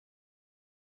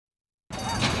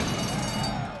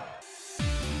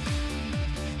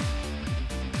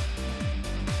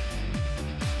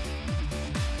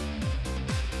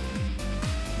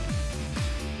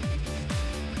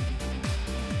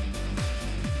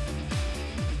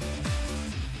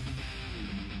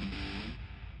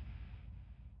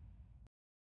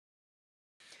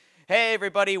Hey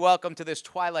everybody, welcome to this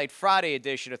Twilight Friday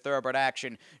edition of Thoroughbred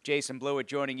Action. Jason Blewett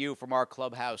joining you from our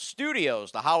clubhouse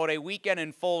studios. The holiday weekend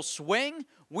in full swing.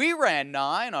 We ran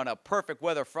 9 on a perfect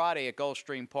weather Friday at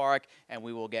Gulfstream Park, and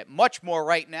we will get much more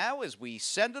right now as we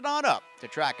send it on up to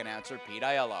track announcer Pete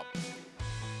Aiello.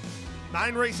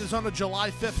 9 races on the July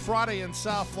 5th Friday in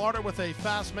South Florida with a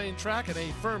fast main track and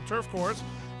a firm turf course,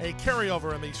 a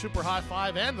carryover in the Super High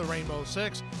 5 and the Rainbow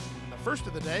 6, and the first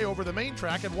of the day over the main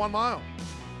track at 1 mile.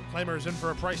 Claimers in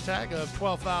for a price tag of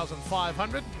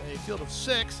 $12,500, a field of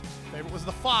 6. Favorite was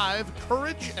the 5,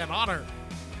 Courage and Honor.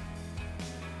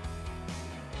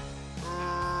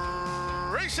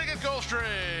 Racing at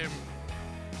Gulfstream.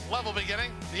 Level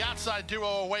beginning. The outside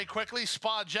duo away quickly.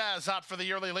 Spa Jazz out for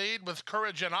the early lead with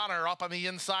Courage and Honor up on the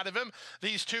inside of him.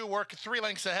 These two work 3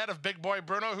 lengths ahead of Big Boy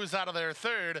Bruno, who's out of their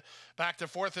third. Back to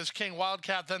fourth is King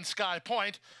Wildcat, then Sky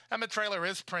Point, and the trailer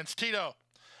is Prince Tito.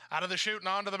 Out of the chute and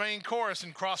onto the main course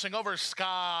and crossing over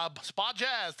Spa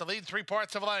Jazz to lead 3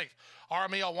 parts of a length.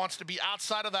 Armiel wants to be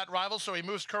outside of that rival, so he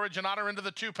moves Courage and Honor into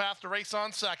the 2-path to race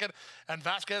on second. And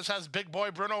Vasquez has Big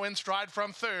Boy Bruno in stride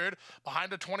from third,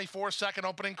 behind a 24-second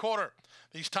opening quarter.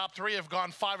 These top 3 have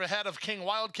gone 5 ahead of King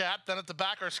Wildcat. Then at the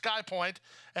back are Sky Point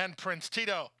and Prince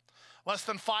Tito. Less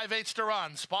than 5/8 to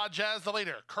run. Spa Jazz the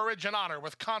leader. Courage and Honor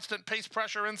with constant pace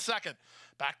pressure in second.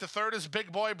 Back to third is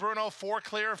Big Boy Bruno, 4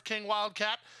 clear of King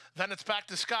Wildcat. Then it's back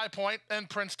to Sky Point, and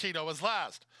Prince Tito is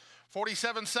last.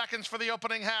 47 seconds for the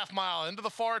opening half mile. Into the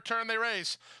far turn they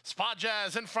race. Spa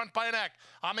Jazz in front by a neck.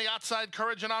 On the outside,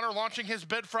 Courage and Honor launching his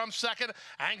bid from second.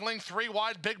 Angling 3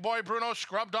 wide, Big Boy Bruno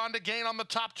scrubbed on to gain on the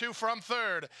top 2 from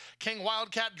third. King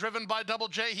Wildcat driven by Double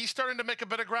J. He's starting to make a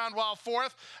bit of ground while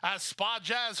fourth as Spa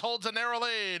Jazz holds a narrow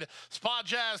lead. Spa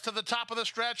Jazz to the top of the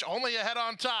stretch, only ahead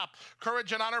on top.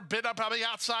 Courage and Honor bid up on the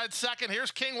outside second.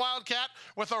 Here's King Wildcat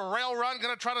with a rail run,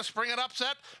 going to try to spring an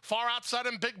upset. Far outside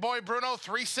him, Big Boy Bruno,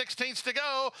 3/16 to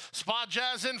go. Spa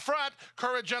Jazz in front.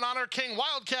 Courage and Honor, King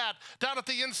Wildcat down at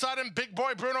the inside, and Big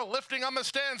Boy Bruno lifting on the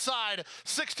stand side.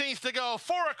 16th to go.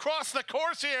 4 across the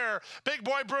course here. Big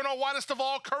Boy Bruno widest of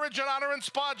all. Courage and Honor and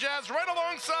Spa Jazz right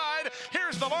alongside.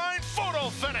 Here's the line.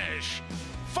 Photo finish.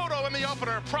 Photo in the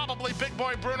opener. Probably Big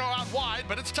Boy Bruno out wide,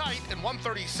 but it's tight in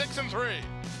 1:36.3.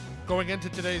 Going into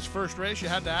today's first race, you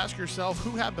had to ask yourself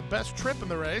who had the best trip in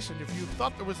the race, and if you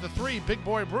thought it was the 3, Big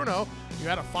Boy Bruno, you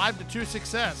had a 5-2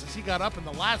 success as he got up in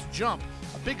the last jump.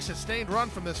 A big sustained run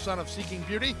from this son of Seeking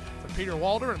Beauty for Peter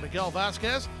Walder and Miguel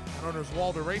Vasquez, and owners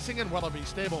Walder Racing and Wellaby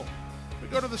Stable. We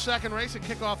go to the second race and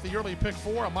kick off the early pick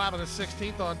 4, 1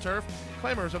 1/16 on turf.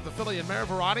 Claimers of the filly and mare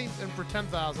variety in for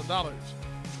 $10,000.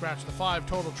 Scratch the 5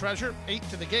 Total Treasure, 8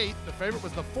 to the gate. The favorite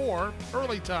was the 4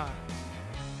 Early Time.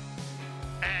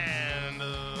 And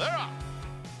they're off.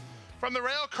 From the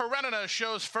rail, Karenina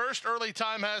shows first. Early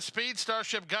Time has speed.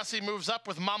 Starship Gussie moves up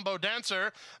with Mambo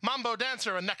Dancer. Mambo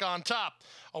Dancer a neck on top.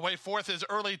 Away fourth is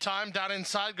Early Time. Down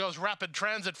inside goes Rapid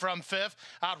Transit from 5th.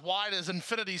 Out wide is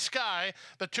Infinity Sky.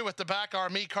 The 2 at the back are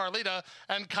Me Carlita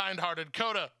and Kind-Hearted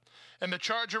Coda. In the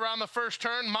charge around the first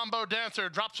turn, Mambo Dancer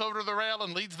drops over to the rail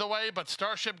and leads the way, but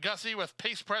Starship Gussie with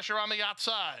pace pressure on the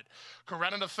outside.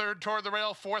 Karenina third toward the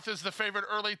rail. 4th is the favorite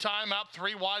Early Time. Out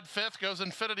 3 wide. 5th goes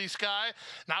Infinity Sky.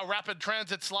 Now Rapid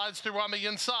Transit slides through on the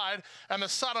inside, and the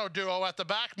Sano duo at the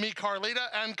back, Me Carlita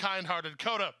and Kind-Hearted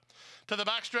Coda. To the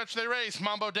backstretch they race.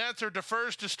 Mambo Dancer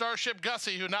defers to Starship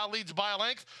Gussie, who now leads by a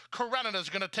length. Karenina is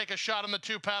going to take a shot in the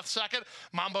 2-path second.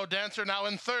 Mambo Dancer now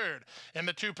in third. In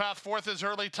the 2-path fourth is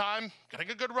Early Time.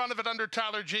 Getting a good run of it under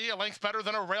Tyler G. A length better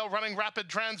than a rail-running Rapid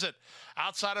Transit.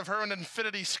 Outside of her and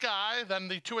Infinity Sky. Then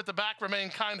the 2 at the back remain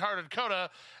Kind-Hearted Coda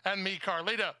and Me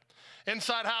Carlita.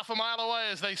 Inside half a mile away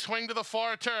as they swing to the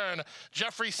far turn,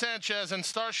 Jeffrey Sanchez and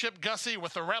Starship Gussie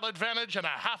with the rail advantage and a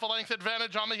half a length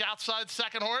advantage on the outside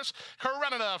second horse.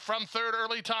 Karenina from third.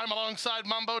 Early Time alongside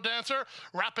Mambo Dancer.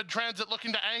 Rapid Transit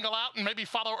looking to angle out and maybe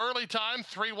follow Early Time.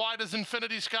 3 wide is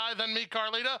Infinity Sky, then Me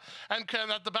Carlita, and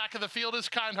at the back of the field is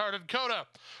Kind-Hearted Coda.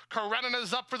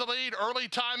 Karenina's up for the lead. Early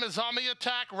Time is on the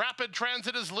attack. Rapid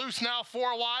Transit is loose now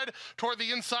 4 wide toward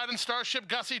the inside, and Starship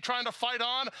Gussie trying to fight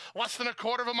on. Less than a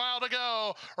quarter of a mile to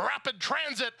go. Rapid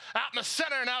Transit out in the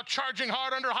center, now charging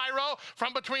hard under high row.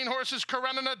 From between horses,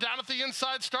 Karenina down at the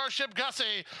inside, Starship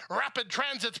Gussie. Rapid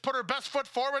Transit's put her best foot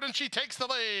forward, and she takes the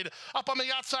lead. Up on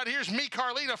the outside, here's Me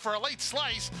Carlita for a late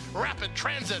slice. Rapid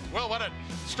Transit will win it.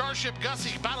 Starship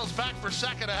Gussie battles back for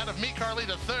second ahead of Me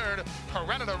Carlita third.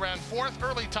 Karenina ran 4th.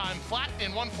 Early Time flat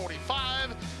in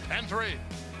 1:45.3.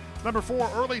 Number 4,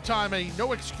 Early Time, a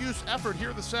no-excuse effort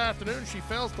here this afternoon. She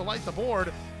fails to light the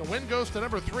board. The win goes to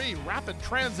number 3, Rapid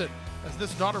Transit, as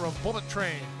this daughter of Bullet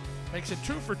Train. makes it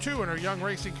 2 for 2 in her young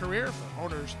racing career for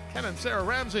owners Ken and Sarah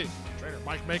Ramsey, trainer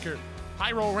Mike Maker,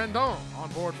 Jairo Rendon on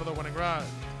board for the winning ride.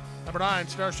 Number 9,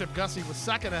 Starship Gussie was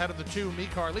second ahead of the 2, Mi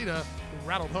Carlita, who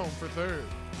rattled home for third.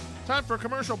 Time for a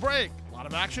commercial break. A lot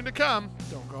of action to come.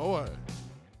 Don't go away.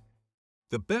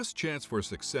 The best chance for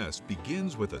success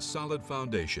begins with a solid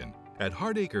foundation. At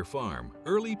Hardacre Farm,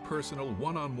 early personal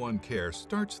one-on-one care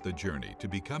starts the journey to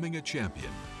becoming a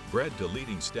champion. Bred to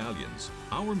leading stallions,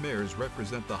 our mares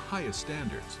represent the highest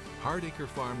standards. Hardacre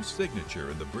Farm's signature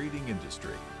in the breeding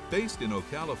industry. Based in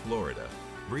Ocala, Florida,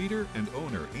 breeder and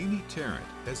owner Amy Tarrant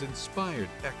has inspired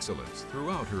excellence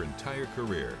throughout her entire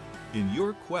career. In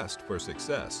your quest for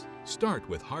success, start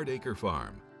with Hardacre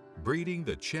Farm, breeding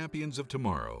the champions of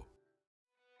tomorrow.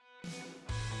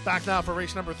 Back now for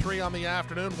race number 3 on the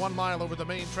afternoon. 1 mile over the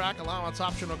main track. Allowance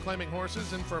optional claiming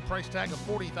horses in for a price tag of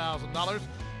 $40,000.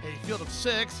 A field of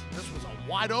 6. This was a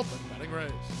wide open betting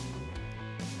race.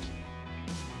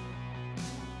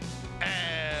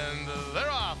 And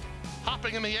they're off.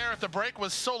 Hopping in the air at the break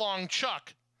was So Long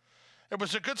Chuck. It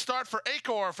was a good start for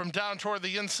Acor from down toward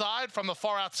the inside. From the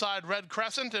far outside, Red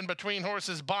Crescent. In between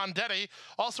horses, Bondetti.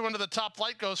 Also into the top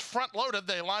flight goes Front Loaded.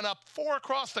 They line up 4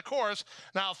 across the course.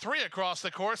 Now 3 across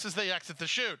the course as they exit the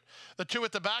chute. The 2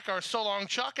 at the back are So Long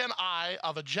Chuck and Eye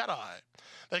of a Jedi.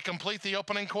 They complete the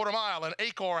opening quarter mile, and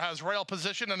Acor has rail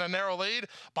position and a narrow lead.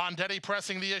 Bondetti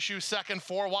pressing the issue second,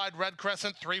 4 wide Red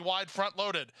Crescent, 3 wide Front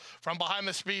Loaded. From behind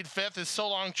the speed 5th is So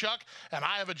Long Chuck, and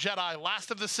Eye of a Jedi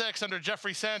last of the 6 under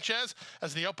Jeffrey Sanchez,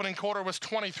 as the opening quarter was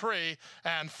 23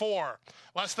 and 4.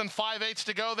 Less than 5/8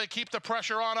 to go. They keep the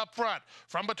pressure on up front.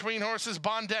 From between horses,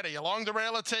 Bondetti. Along the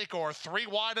rail, it's Acor. 3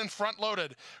 wide and Front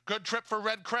Loaded. Good trip for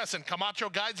Red Crescent. Camacho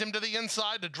guides him to the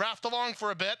inside to draft along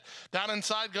for a bit. Down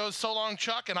inside goes So Long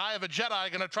Chuck, and Eye of a Jedi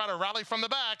going to try to rally from the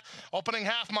back. Opening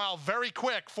half mile very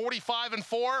quick. 45 and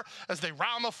 4 as they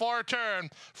round the far turn.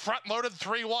 Front Loaded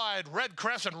 3 wide. Red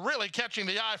Crescent really catching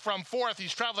the eye from 4th.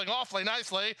 He's traveling awfully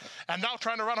nicely. And now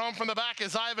trying to run home from the back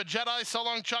is Eye of a Jedi. So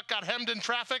Long Chuck got hemmed in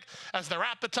traffic as they're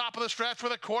at the top of the stretch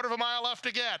with a quarter of a mile left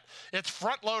to get. It's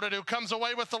Front Loaded who comes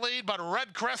away with the lead, but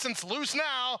Red Crescent's loose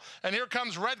now. And here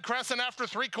comes Red Crescent after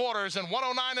 3 quarters. And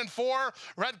 109 and 4,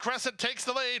 Red Crescent takes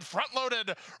the lead. Front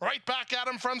Loaded right back at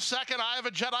him from second. Eye of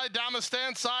a Jedi down the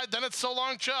stand side. Then it's So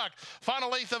Long Chuck.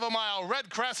 Final 1/8 of a mile. Red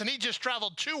Crescent, he just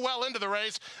traveled too well into the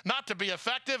race not to be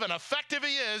effective, and effective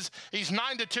he is. He's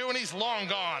 9-2 and he's long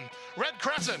gone. Red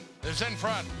Crescent is in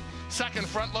front. Second,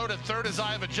 Front Loaded. Third is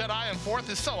Eye of a Jedi, and 4th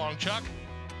is So Long Chuck.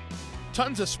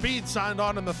 Tons of speed signed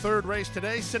on in the 3rd race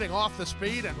today. Sitting off the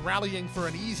speed and rallying for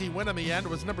an easy win in the end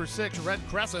was number 6, Red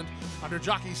Crescent, under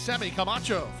jockey Semi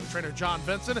Camacho for trainer John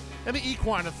Vincent and the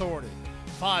Equine Authority.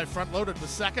 5, Front Loaded was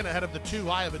second ahead of the 2,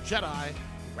 Eye of a Jedi,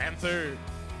 who ran third.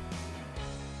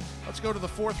 Let's go to the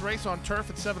 4th race on turf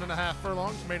at 7.5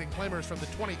 furlongs. Maiden claimers from the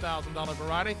 $20,000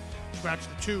 variety. Scratch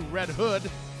the 2, Red Hood.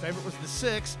 Favorite was the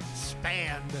 6,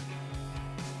 Spanned.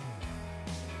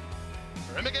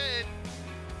 We're in the gate.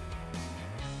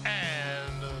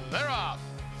 And they're off.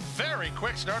 Very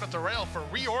quick start at the rail for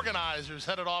Reorganize, who's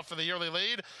headed off for the early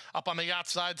lead. Up on the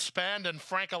outside, Spanned and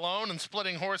Frank Alone, and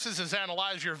splitting horses is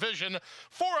Analyze Your Vision.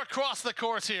 4 across the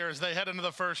course here as they head into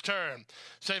the first turn.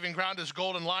 Saving ground is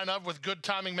Golden Line Of with Good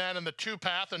Timing Man in the 2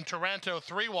 path and Taranto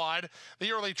 3 wide.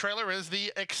 The early trailer is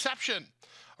The Exception.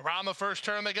 Around the first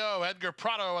turn they go. Edgar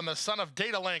Prado and the son of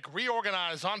Data Link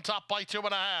Reorganize on top by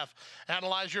 2.5.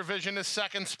 Analyze Your Vision is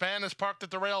second. Span is parked at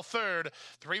the rail third.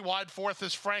 3 wide 4th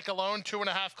is Frank Alone.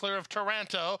 2.5 clear of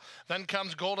Taranto. Then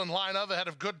comes Golden Line Of ahead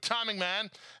of Good Timing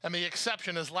Man. And The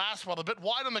Exception is last, while a bit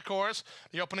wide on the course.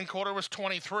 The opening quarter was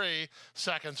 23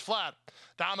 seconds flat.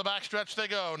 Down the backstretch they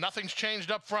go. Nothing's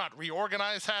changed up front.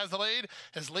 Reorganize has the lead.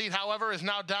 His lead, however, is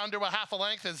now down to a half a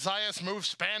length as Zayas moves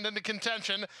Spanned into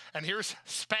contention. And here's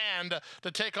Spanned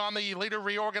to take on the leader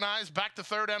Reorganize. Back to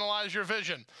third, Analyze Your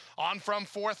Vision. On from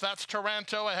 4th, that's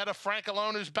Taranto ahead of Frank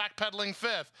Alone, who's backpedaling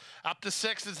 5th. Up to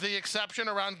 6th is The Exception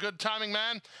around Good Timing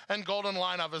Man, and Golden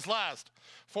Line Of is last.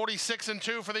 46 and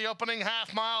 2 for the opening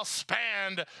half mile.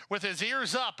 Spanned with his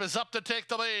ears up is up to take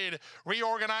the lead.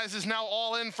 Reorganize is now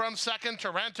all in from second.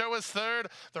 Taranto is third.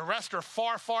 The rest are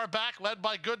far, far back, led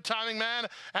by Good Timing Man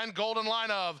and Golden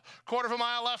Line Of. Quarter of a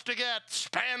mile left to get.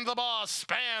 Spanned the boss.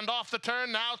 Spanned off the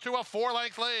turn now to a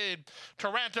 4-length lead.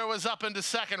 Taranto is up into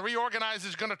second. Reorganize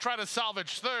is going to try to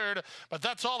salvage third, but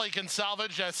that's all he can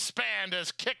salvage as Spanned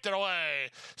has kicked it away.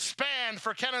 Spanned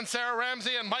for Ken and Sarah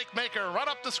Ramsey and Mike Maker. Run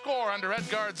up the score under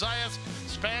Edgar Zayas.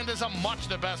 Spanned is a much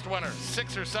the best winner.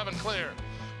 6 or 7 clear.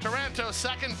 Taranto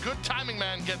second. Good Timing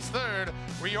Man gets third.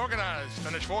 Reorganized.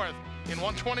 Finish 4th in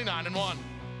 129 and 1.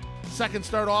 Second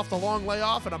start off the long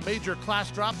layoff and a major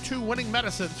class drop. 2 winning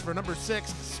medicines for number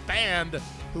 6, Spand,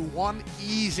 who won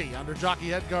easy under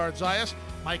jockey Edgar Zayas.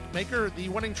 Mike Maker, the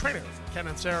winning trainer for Ken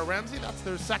and Sarah Ramsey. That's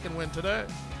their second win today.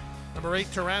 Number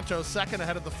 8, Taranto, second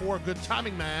ahead of the 4, Good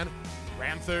Timing Man,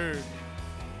 ran third.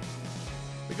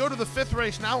 We go to the 5th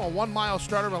race now, a 1 mile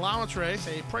starter allowance race.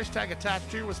 A price tag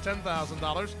attached here was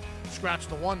 $10,000. Scratch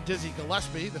the 1, Dizzy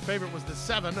Gillespie. The favorite was the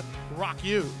 7, Rock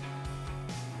You.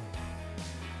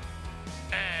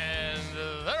 And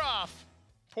they're off.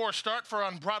 Poor start for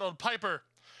Unbridled Piper.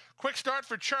 Quick start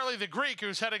for Charlie the Greek,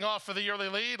 who's heading off for the early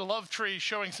lead. Love Tree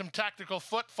showing some tactical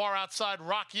foot far outside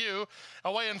Rock You.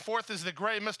 Away in 4th is the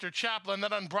gray Mr. Chaplin,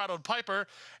 then Unbridled Piper,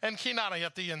 and Kinani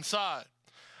at the inside.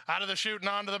 Out of the chute and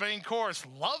onto the main course,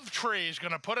 Love Tree is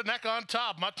going to put a neck on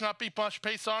top. Must not be much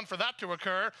pace on for that to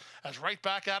occur. As right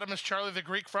back at him is Charlie the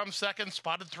Greek from second.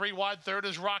 Spotted 3 wide, third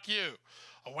is Rock You.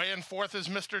 Away in 4th is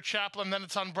Mr. Chaplin, then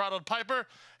it's Unbridled Piper,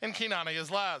 and Kinani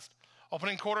is last.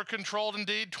 Opening quarter controlled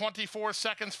indeed, 24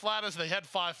 seconds flat as they head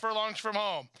 5 furlongs from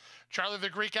home. Charlie the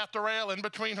Greek at the rail, in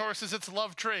between horses, it's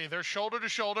Love Tree. They're shoulder to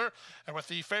shoulder, and with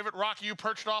the favorite Rock You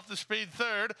perched off the speed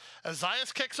third, as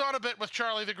Zayas kicks on a bit with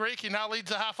Charlie the Greek, he now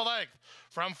leads a half a length.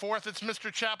 From 4th, it's Mr.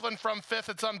 Chaplin. From 5th,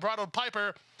 it's Unbridled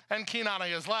Piper, and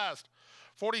Kinani is last.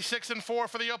 46 and 4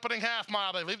 for the opening half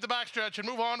mile. They leave the backstretch and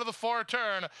move on to the far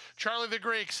turn. Charlie the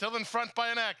Greek still in front by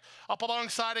a neck. Up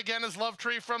alongside again is Love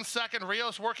Tree from second.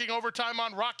 Rios working overtime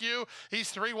on Rock You. He's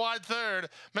 3 wide third.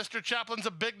 Mr. Chaplin's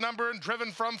a big number and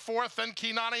driven from 4th. Then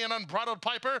Kinani and Unbridled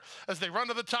Piper as they run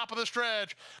to the top of the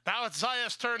stretch. Now it's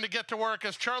Zayas' turn to get to work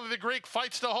as Charlie the Greek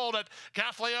fights to hold it.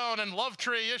 Gaffleon and Love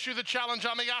Tree issue the challenge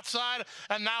on the outside.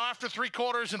 And now after 3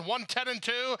 quarters and 1:10 and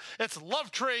 2, it's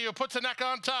Love Tree who puts a neck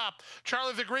on top.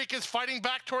 Charlie the Greek is fighting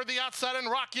back toward the outside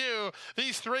and Rock You.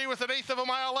 These 3 with 1/8 of a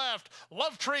mile left.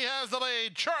 Love Tree has the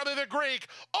lead. Charlie the Greek,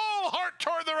 all heart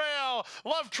toward the rail.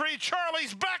 Love Tree,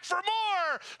 Charlie's back for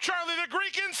more. Charlie the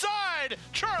Greek inside.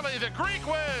 Charlie the Greek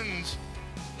wins.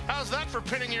 How's that for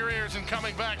pinning your ears and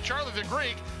coming back? Charlie the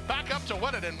Greek back up to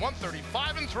win it in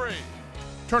 1:35 and 3.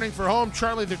 Turning for home,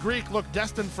 Charlie the Greek looked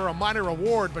destined for a minor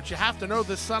award, but you have to know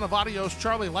this son of Adios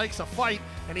Charlie likes a fight,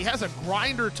 and he has a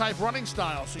grinder-type running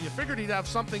style, so you figured he'd have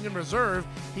something in reserve.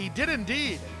 He did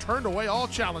indeed, and turned away all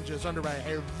challenges under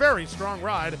a very strong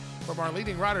ride from our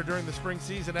leading rider during the spring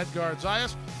season, Edgar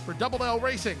Zayas. For Double L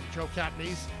Racing, Joe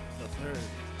Capnese, the third.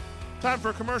 Time for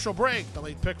a commercial break. The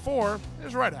late pick 4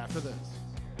 is right after this.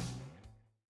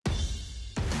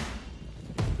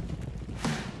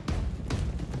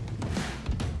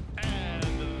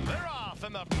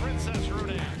 And the Princess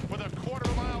Rudy with a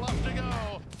 1/4 mile left to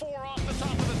go. 4 off the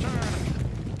top of the turn.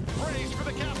 Race for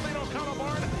the Kathleen O'Connell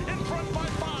barn in front by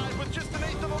 5 with just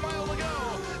 1/8 of a mile to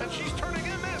go. And she's turning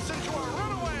in this into a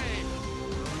runaway.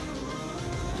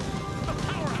 The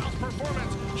powerhouse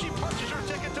performance. She punches her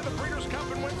ticket to the Breeders'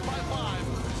 Cup and wins by 5.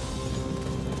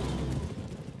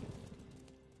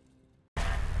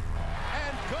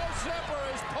 And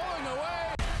Gulfstream is pulling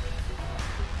away.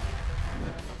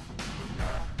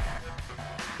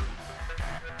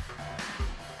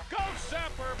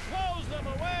 Sapper blows them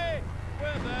away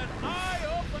with an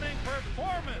eye-opening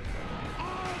performance.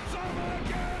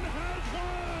 Again has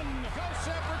won. Go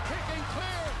Sapper kicking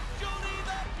clear. Judy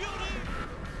the Beauty.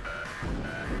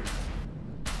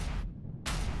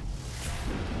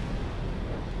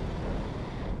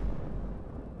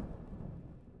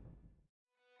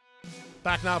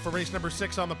 Back now for race number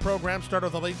 6 on the program. Start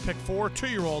of the late pick 4.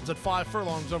 2-year-olds at 5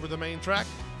 furlongs over the main track.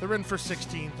 They're in for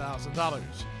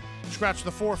 $16,000. Scratch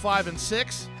the 4, 5, and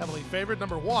 6. Heavily favored.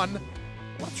 Number 1,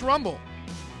 Let's Rumble.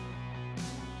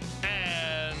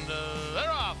 And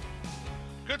they're off.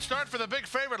 Good start for the big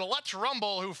favorite, Let's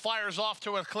Rumble, who fires off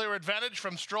to a clear advantage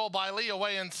from Stroll by Lee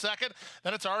away in second.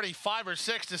 Then it's already 5 or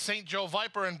 6 to St. Joe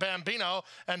Viper and Bambino.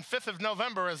 And 5th of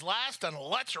November is last, and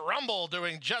Let's Rumble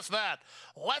doing just that.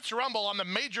 Let's Rumble on the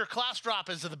major class drop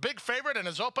is the big favorite and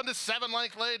is open to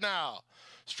 7-length lead now.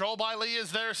 Stroll by Lee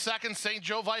is there second. St.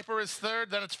 Joe Viper is third.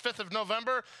 Then it's 5th of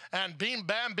November. And Beam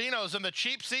Bambino's in the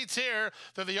cheap seats here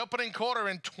through the opening quarter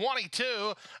in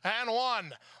 22 and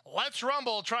 1. Let's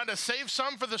Rumble trying to save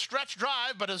some for the stretch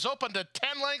drive, but is open to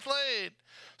 10-length lead.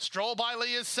 Stroll by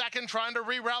Lee is second, trying to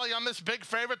re-rally on this big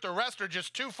favorite. The rest are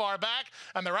just too far back,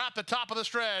 and they're at the top of the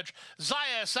stretch.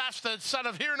 Zayas asks the son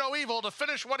of Hear No Evil to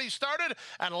finish what he started,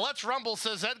 and Let's Rumble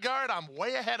says, Edgar, I'm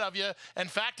way ahead of you. In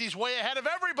fact, he's way ahead of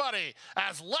everybody,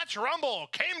 as Let's Rumble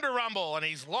came to rumble, and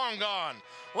he's long gone.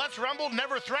 Let's Rumble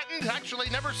never threatened, actually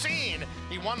never seen.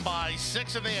 He won by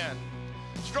 6 in the end.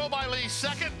 Stroll by Lee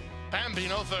second,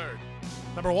 Bambino third.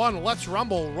 Number 1, Let's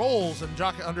Rumble, rolls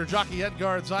under jockey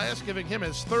Edgar Zayas, giving him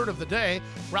his third of the day.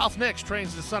 Ralph Nix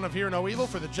trains the son of Hear No Evil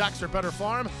for the Jacks Are Better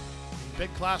farm. The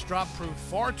big class drop proved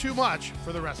far too much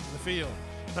for the rest of the field.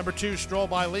 Number 2, Stroll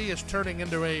by Lee, is turning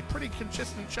into a pretty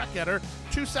consistent check getter.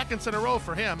 2 seconds in a row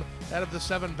for him, out of the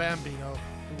 7 Bambino,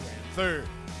 who ran third.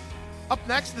 Up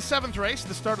next, the 7th race,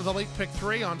 the start of the late pick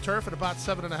 3 on turf at about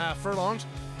 7.5 furlongs.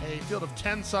 A field of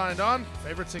 10 signed on.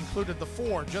 Favorites included the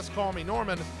 4, Just Call Me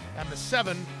Norman, and the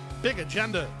 7, Big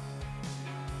Agenda.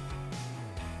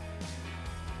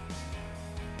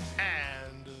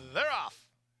 And they're off.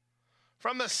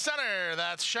 From the center,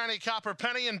 that's Shiny Copper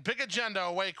Penny and Big Agenda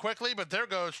away quickly, but there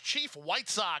goes Chief White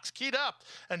Sox keyed up,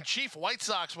 and Chief White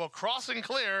Sox will cross and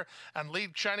clear and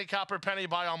lead Shiny Copper Penny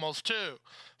by almost 2.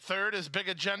 Third is Big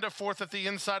Agenda. Fourth at the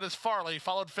inside is Farley,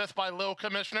 followed fifth by Lil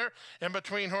Commissioner. In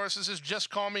between horses is Just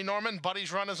Call Me Norman.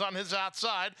 Buddy's Run is on his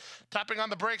outside. Tapping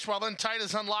on the brakes while in tight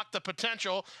is Unlock the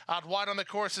Potential. Out wide on the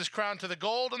course is Crown to the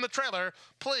Gold, and the trailer,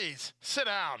 Please Sit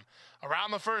Down.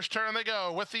 Around the first turn they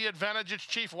go. With the advantage, it's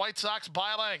Chief White Sox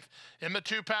by a length. In the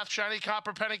 2-path, Shiny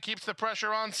Copper Penny keeps the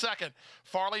pressure on second.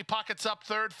 Farley pockets up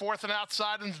third, fourth and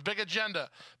outside, and Big Agenda.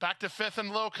 Back to fifth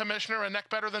and Lil Commissioner, a neck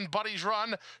better than Buddy's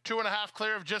Run. 2.5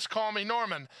 clear of Just Call Me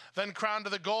Norman. Then Crown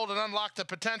to the Gold and Unlock the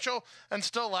Potential. And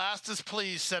still last is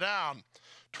Please Sit Down.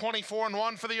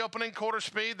 24-1 for the opening quarter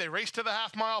speed. They race to the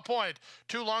half-mile point.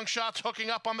 2 long shots hooking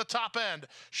up on the top end.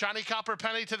 Shiny Copper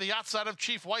Penny to the outside of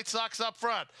Chief White Sox up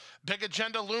front. Big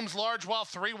Agenda looms large while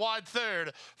 3 wide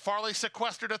third. Farley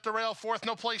sequestered at the rail fourth,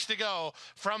 no place to go.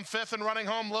 From fifth and running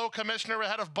home, Low Commissioner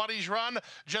ahead of Buddy's Run.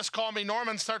 Just Call Me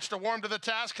Norman starts to warm to the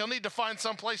task. He'll need to find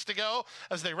some place to go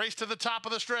as they race to the top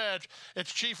of the stretch.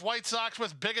 It's Chief White Sox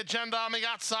with Big Agenda on the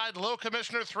outside. Low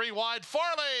Commissioner 3 wide.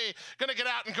 Farley gonna get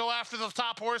out and go after the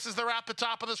top horses. They're at the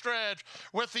top of the stretch.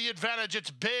 With the advantage, it's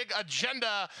Big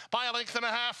Agenda by a length and a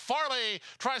half. Farley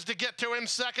tries to get to him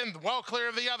second, well clear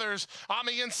of the others. On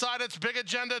the inside, it's Big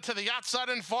Agenda to the outside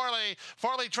and Farley.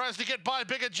 Farley tries to get by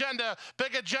Big Agenda.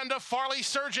 Big Agenda, Farley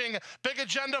surging. Big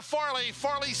Agenda, Farley.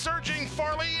 Farley surging.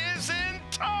 Farley is in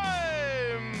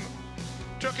time.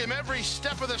 Took him every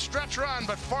step of the stretch run,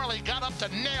 but Farley got up to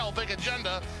nail Big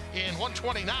Agenda in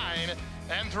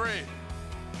 1:29.3.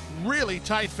 Really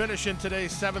tight finish in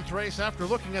today's 7th race. After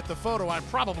looking at the photo, I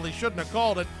probably shouldn't have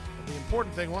called it. But the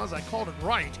important thing was I called it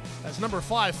right, as number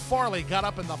 5, Farley, got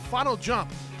up in the final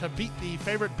jump to beat the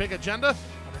favorite Big Agenda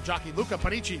under jockey Luca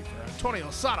Panici for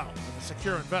Antonio Sato and the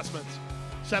Secure Investments.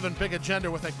 7, Big Agenda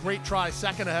with a great try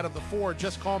second ahead of the 4,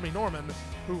 Just Call Me Norman,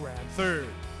 who ran third.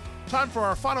 Time for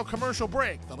our final commercial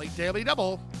break. The late Daily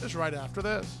Double is right after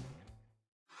this.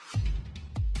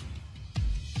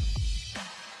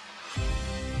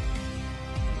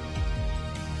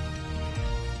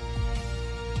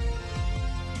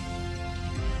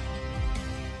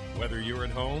 Whether you're at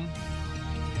home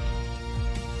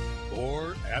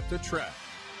or at the track,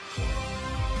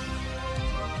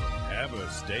 have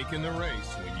a stake in the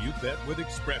race when you bet with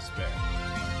ExpressBet.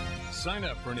 Sign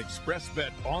up for an ExpressBet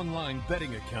online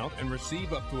betting account and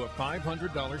receive up to a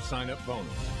 $500 sign-up bonus.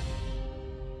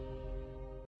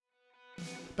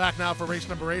 Back now for race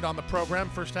number 8 on the program.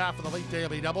 First half of the late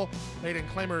Daily Double. Maiden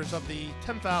claimers of the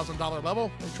 $10,000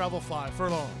 level. They travel 5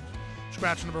 furlongs.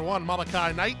 Scratch number 1,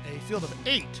 Malachi Knight, a field of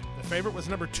 8. The favorite was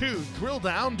number 2, Drill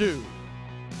Down Dude.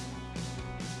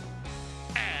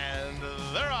 And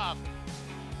they're off.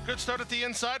 Good start at the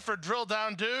inside for Drill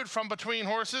Down Dude from between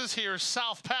horses. Here's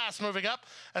South Pass moving up,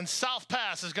 and South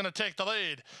Pass is going to take the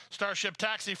lead. Starship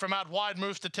Taxi from out wide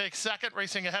moves to take second,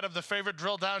 racing ahead of the favorite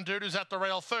Drill Down Dude, who's at the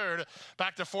rail third.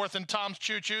 Back to fourth and Tom's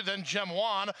Choo Choo, then Gem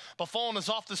Wan. Buffon is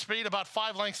off the speed, about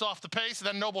 5 lengths off the pace,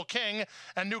 then Noble King,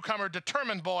 and newcomer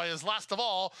Determined Boy is last of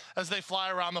all as they fly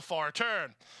around the far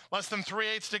turn. Less than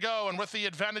 3/8 to go, and with the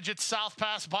advantage, it's South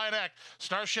Pass by a neck.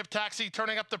 Starship Taxi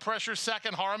turning up the pressure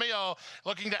second. Jaramillo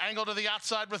looking to angle to the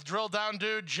outside with Drill Down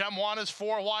Dude. Gem Wan is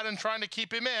 4 wide and trying to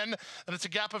keep him in. And it's a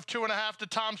gap of 2.5 to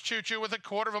Tom's Choo Choo with a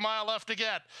 1/4 mile left to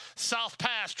get. South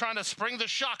Pass trying to spring the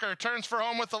shocker. Turns for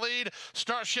home with the lead.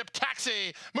 Starship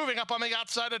Taxi moving up on the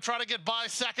outside to try to get by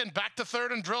second. Back to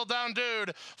third and Drill Down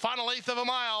Dude. Final 1/8 of a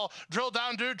mile. Drill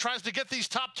Down Dude tries to get these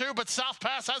top 2, but South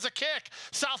Pass has a kick.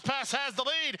 South Pass has the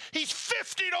lead. He's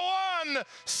 50-1.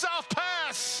 South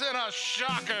Pass in a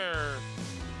shocker.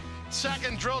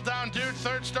 Second, Drill Down Dude.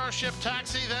 Third, Starship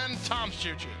Taxi. Then Tom's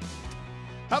Choo Choo.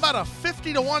 How about a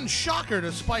 50-1 shocker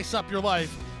to spice up your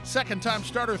life? Second time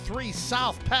starter 3,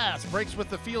 South Pass, breaks with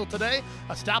the field today,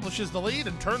 establishes the lead,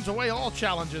 and turns away all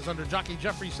challenges under jockey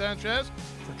Jeffrey Sanchez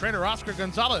for trainer Oscar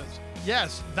Gonzalez.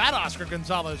 Yes, that Oscar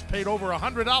Gonzalez paid over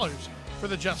 $100 for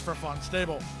the Just for Fun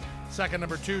stable. Second,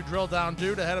 number 2, Drill Down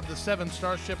Dude, ahead of the 7,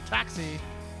 Starship Taxi,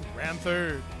 who ran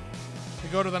third. We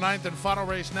go to the 9th and final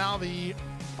race now, the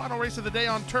final race of the day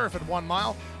on turf at 1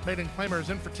 mile. Maiden claimers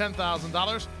in for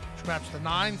 $10,000. Scratched the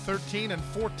 9, 13, and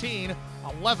 14.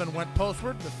 11 went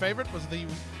postward. The favorite was the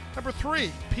number 3,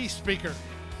 Peace Speaker.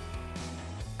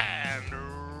 And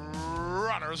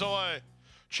runners away.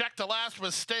 Check to last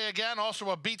was Stay Again. Also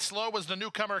a beat slow was the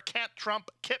newcomer Can't Trump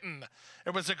Kitten.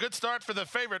 It was a good start for the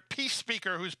favorite Peace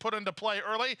Speaker, who's put into play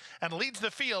early and leads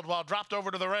the field while dropped over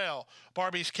to the rail.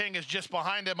 Barbie's King is just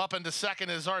behind him. Up into second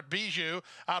is Art Bijou.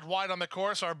 Out wide on the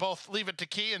course are both Leave It to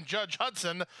Key and Judge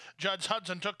Hudson. Judge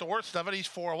Hudson took the worst of it. He's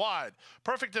 4 wide.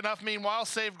 Perfect Enough, meanwhile,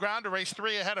 saved ground to race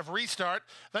 3 ahead of Restart.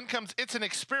 Then comes It's an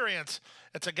Experience.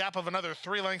 It's a gap of another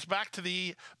 3 lengths back to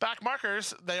the back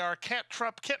markers. They are Can't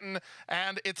Trump Kitten,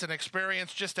 and It's an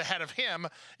Experience. Just ahead of him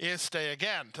is Stay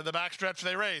Again. To the backstretch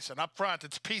they race, and up front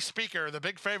it's Peace Speaker, the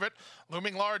big favorite,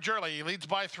 looming large early. He leads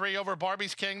by 3 over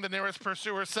Barbie's King, the nearest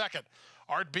pursuer, second.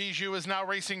 Art Bijou is now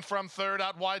racing from third,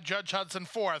 out wide Judge Hudson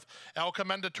fourth. El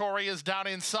Commendatore is down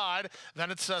inside.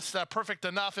 Then it's Perfect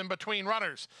Enough in between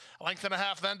runners. A length and a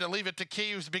half then to Leave It to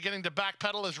Key, who's beginning to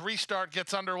backpedal as Restart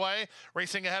gets underway.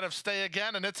 Racing ahead of Stay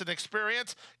Again, and It's an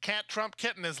Experience. Can't Trump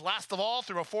Kitten is last of all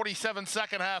through a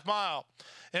 47-second half mile.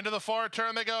 Into the far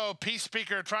turn they go. Peace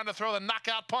Speaker trying to throw the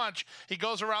knockout punch. He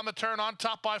goes around the turn on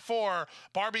top by 4.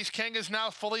 Barbie's King is now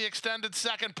fully extended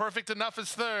second. Perfect Enough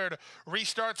is third.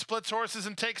 Restart splits horses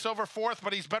and takes over fourth,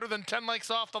 but he's better than 10 lengths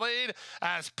off the lead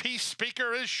as Peace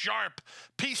Speaker is sharp.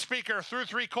 Peace Speaker through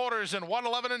 3 quarters in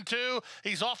 1:11 and 2.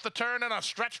 He's off the turn in a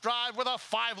stretch drive with a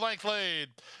 5-length lead.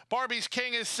 Barbie's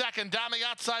King is second. Down the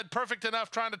outside, Perfect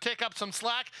Enough trying to take up some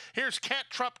slack. Here's Can't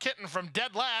Trump Kitten from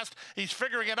dead last. He's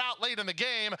figuring it out late in the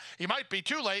game. He might be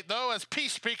too late, though, as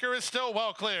Peace Speaker is still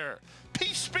well clear.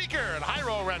 Peace Speaker and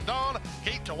Jairo Rendon,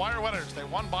 gate to wire winners. They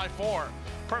won by 4.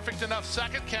 Perfect Enough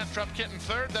second, Can't Trump Kitten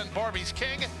third, then Barbie's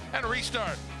King and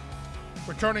Restart.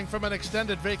 Returning from an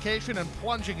extended vacation and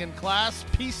plunging in class,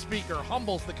 Peace Speaker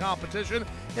humbles the competition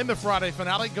in the Friday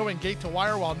finale, going gate to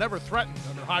wire while never threatened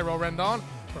under Jairo Rendon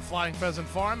for Flying Pheasant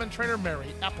Farm and trainer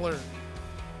Mary Epler.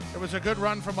 It was a good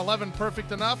run from 11,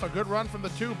 Perfect Enough, a good run from the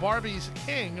 2, Barbie's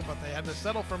King, but they had to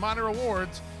settle for minor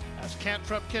awards as Can't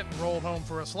Trump Kitten rolled home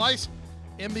for a slice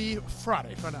in the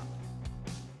Friday finale.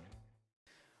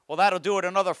 Well, that'll do it.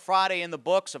 Another Friday in the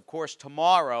books. Of course,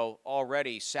 tomorrow,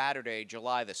 already Saturday,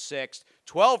 July the 6th,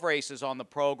 12 races on the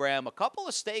program, a couple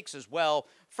of stakes as well.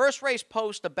 First race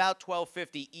post about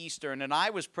 12:50 Eastern, and I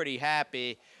was pretty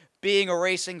happy. Being a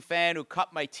racing fan who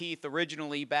cut my teeth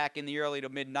originally back in the early to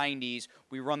mid-90s,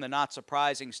 we run the Not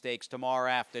Surprising Stakes tomorrow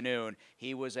afternoon.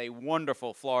 He was a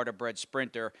wonderful Florida-bred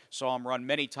sprinter. Saw him run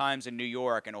many times in New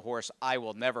York, and a horse I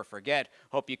will never forget.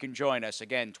 Hope you can join us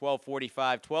again,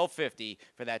 12:45, 12:50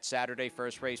 for that Saturday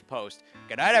first race post.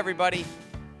 Good night, everybody.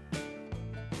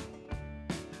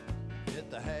 Hit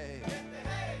the hay.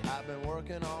 I've been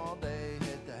working all day.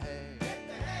 Hit the hay.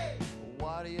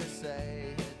 What do you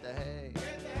say? Hit the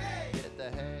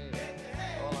hay.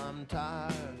 Well, I'm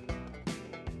tired.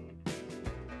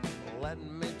 Let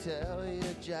me tell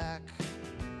you, Jack,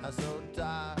 I'm so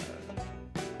tired.